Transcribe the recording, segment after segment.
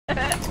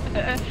Oh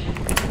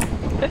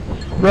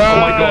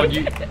my god,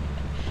 you...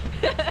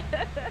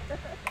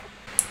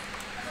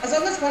 As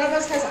long as one of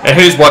us has... Hey,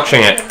 who's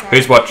watching it?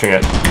 Who's watching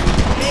it?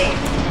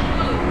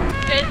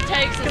 It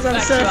takes us Because I'm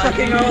back so to our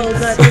fucking youth. old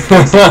that this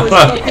was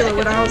popular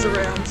when I was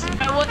around.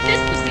 You know what, this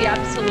was the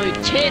absolute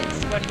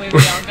tits when we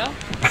were younger.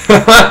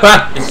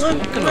 Look,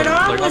 when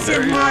I was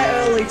in my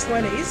early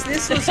 20s,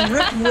 this was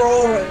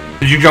rip-roaring.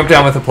 Did you jump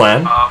down with a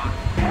plan? No.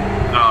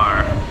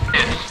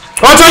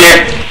 Oh, it's on you!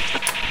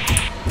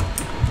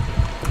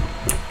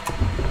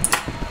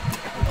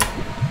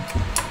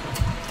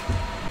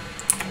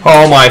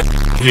 Oh my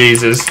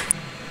Jesus.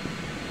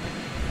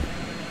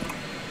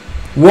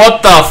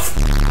 What the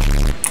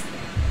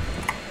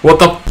What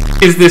the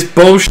is this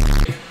bullshit?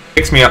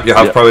 Picks me up, you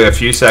have probably a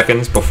few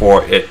seconds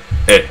before it.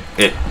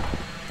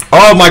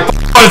 Oh my god,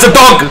 it's a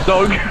dog! The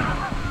dog.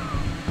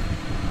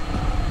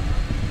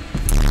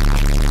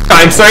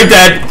 I'm so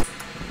dead!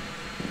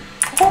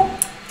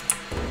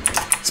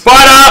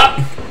 Spider!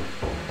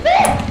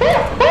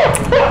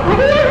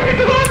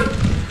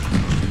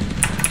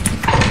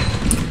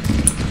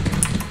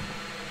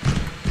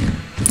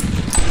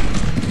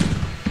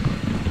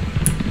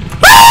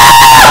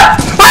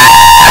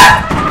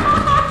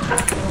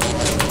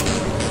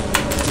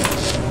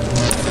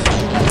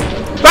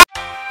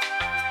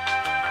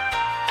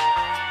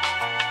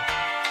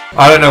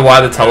 I don't know why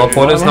the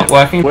teleporter's not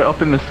working. We're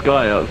up in the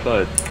sky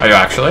outside. Are you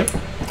actually?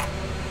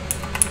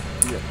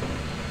 Yeah.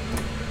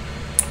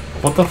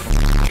 What the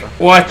f?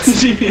 What?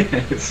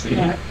 Yes.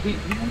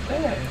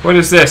 What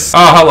is this?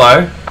 Oh,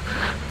 hello.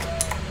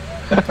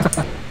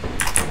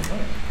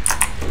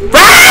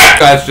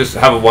 Guys, just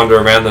have a wander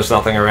around. There's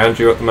nothing around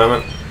you at the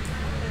moment.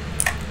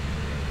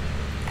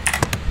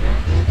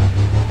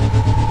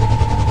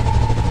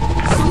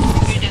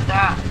 You did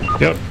that.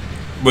 Yep.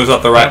 Was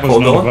that the right call,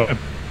 Dylan?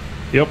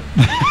 Yep.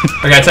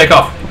 Okay, take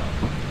off.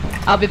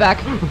 I'll be back.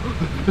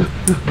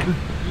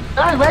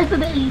 Oh, wait for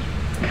me!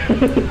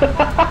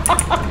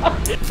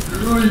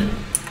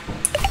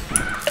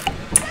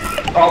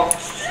 Oh.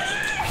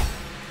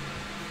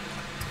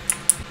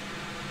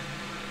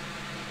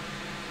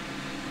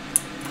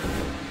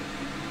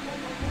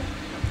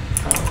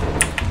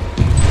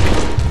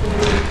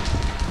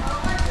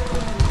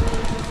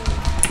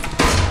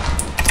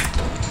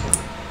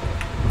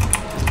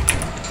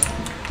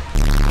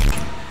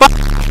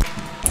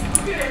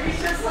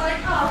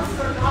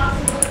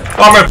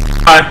 I'm gonna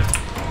die.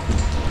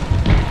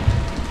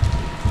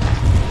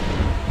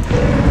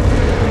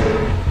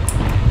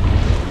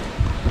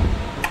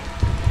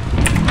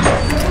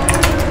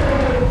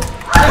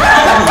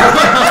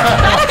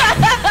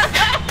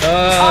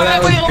 Oh, that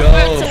was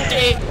gold.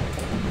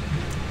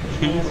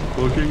 He's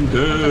fucking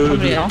dead.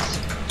 Somebody else.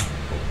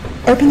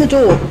 Open the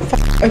door.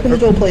 Open the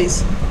door,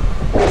 please.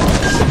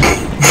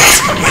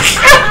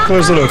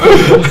 Close it up.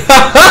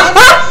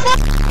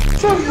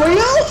 For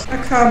real? I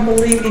can't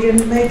believe you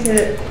didn't make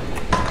it.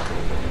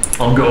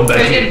 I'm going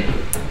back in.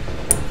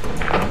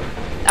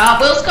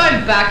 Will's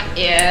going back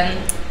in.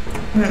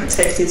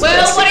 Text his Will,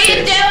 best what are you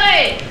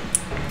success. doing?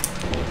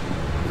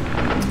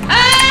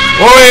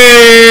 Ah!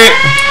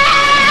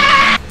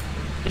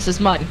 Oi! This is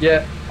mine.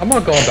 Yeah, I'm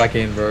not going back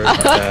in, bro.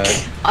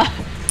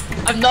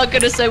 I'm not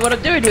gonna say what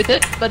I'm doing with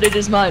it, but it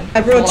is mine.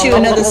 I brought you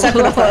another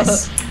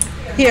sacrifice.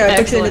 Here, I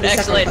brought you another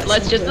Excellent. sacrifice.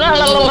 Let's just.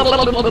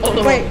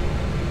 Wait.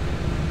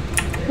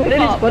 Where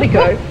did his body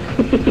go?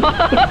 What?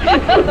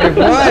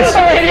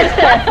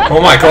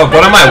 Oh my god,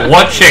 what am I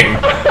watching?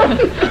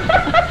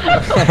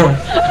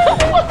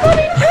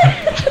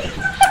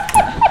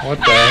 What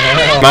the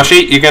hell?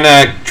 Mushy, you're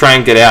gonna try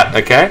and get out,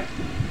 okay?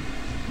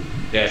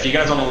 Yeah, if you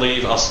guys want to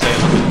leave, I'll stay.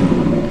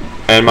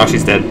 And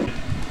Mushy's dead.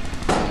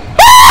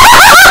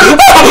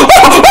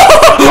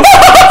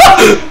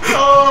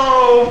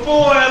 Oh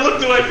boy, I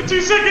looked away for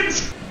 2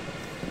 seconds.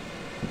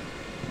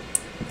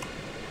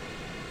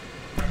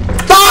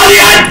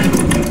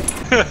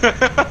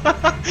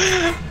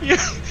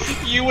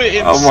 you were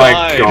inside. Oh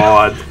my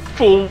god.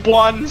 For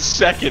 1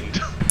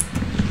 second.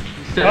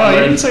 Oh, you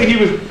didn't say he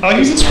was. Oh,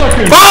 he's in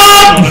Sparkle.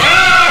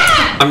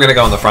 I'm gonna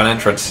go on the front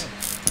entrance.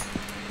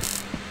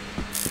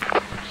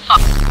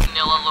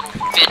 Vanilla little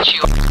bitch,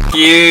 you.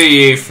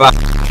 You fuck.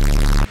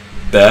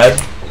 Bird.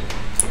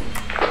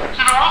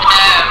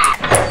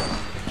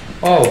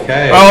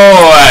 Okay.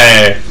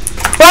 Oh!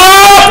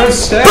 Oh!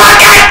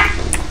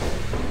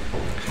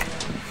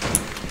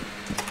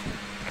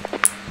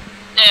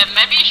 Yeah,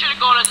 maybe you should have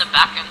gone in the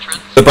back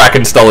entrance. The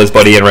Bracken stole his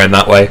body and ran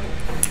that way.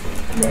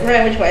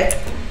 Right, which way?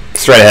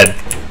 Straight ahead.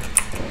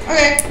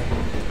 Okay.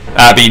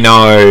 Abby,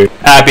 no.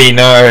 Abby,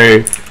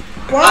 no.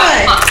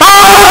 Why?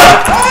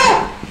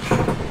 Ah!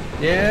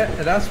 Yeah,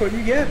 that's what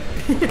you get.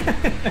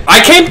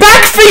 I came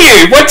back for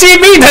you! What do you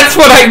mean that's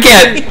what I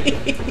get?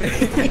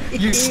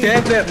 You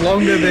stayed there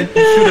longer than you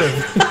should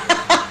have.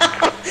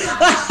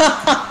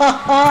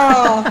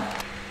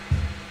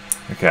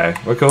 Okay,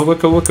 we're cool, we're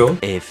cool, we're cool.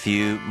 A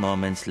few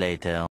moments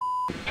later.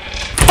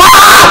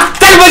 Ah!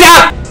 Take me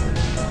out!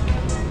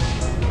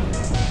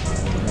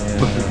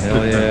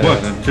 Hell yeah. What?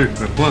 More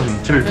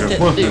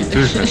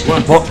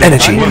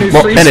energy,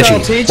 more energy,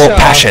 more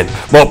passion,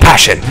 more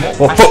passion,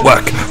 more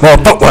footwork,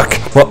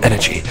 more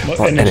energy,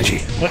 more energy.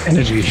 What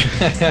energy?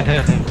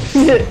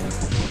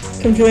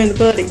 Come join the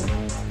buddy.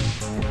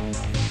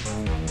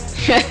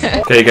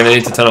 Okay, you're gonna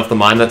need to turn off the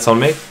mine that's on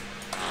me.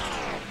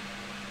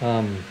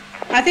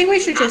 I think we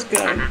should just go.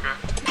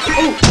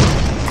 Oh,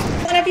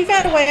 and have you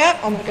found a way out?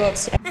 Oh my god.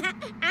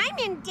 I'm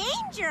in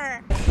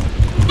danger.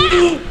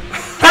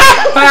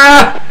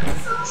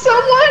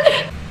 Someone!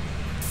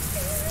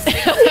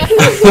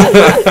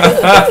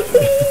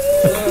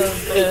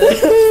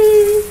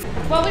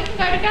 Well, we can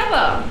go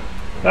together.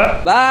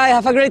 Bye,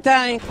 have a great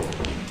time.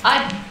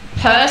 I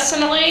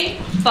personally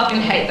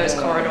fucking hate those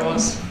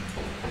corridors.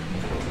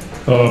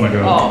 Oh my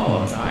god.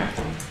 Oh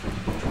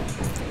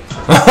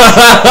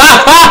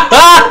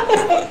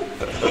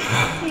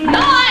no.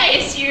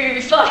 Nice,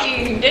 you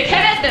fucking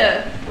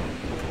dickhead!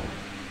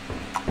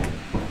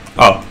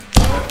 Oh.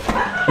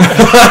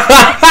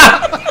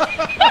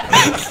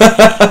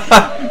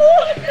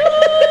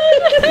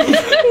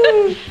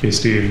 Hey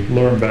Steve,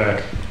 lure him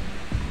back.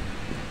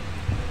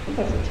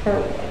 That's a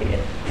terrible idea.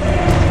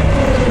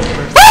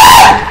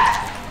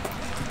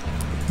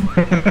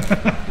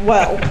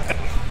 Well.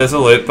 There's a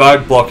loot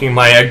bug blocking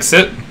my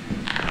exit.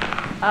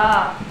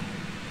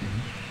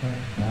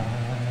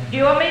 Do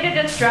you want me to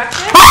distract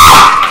it?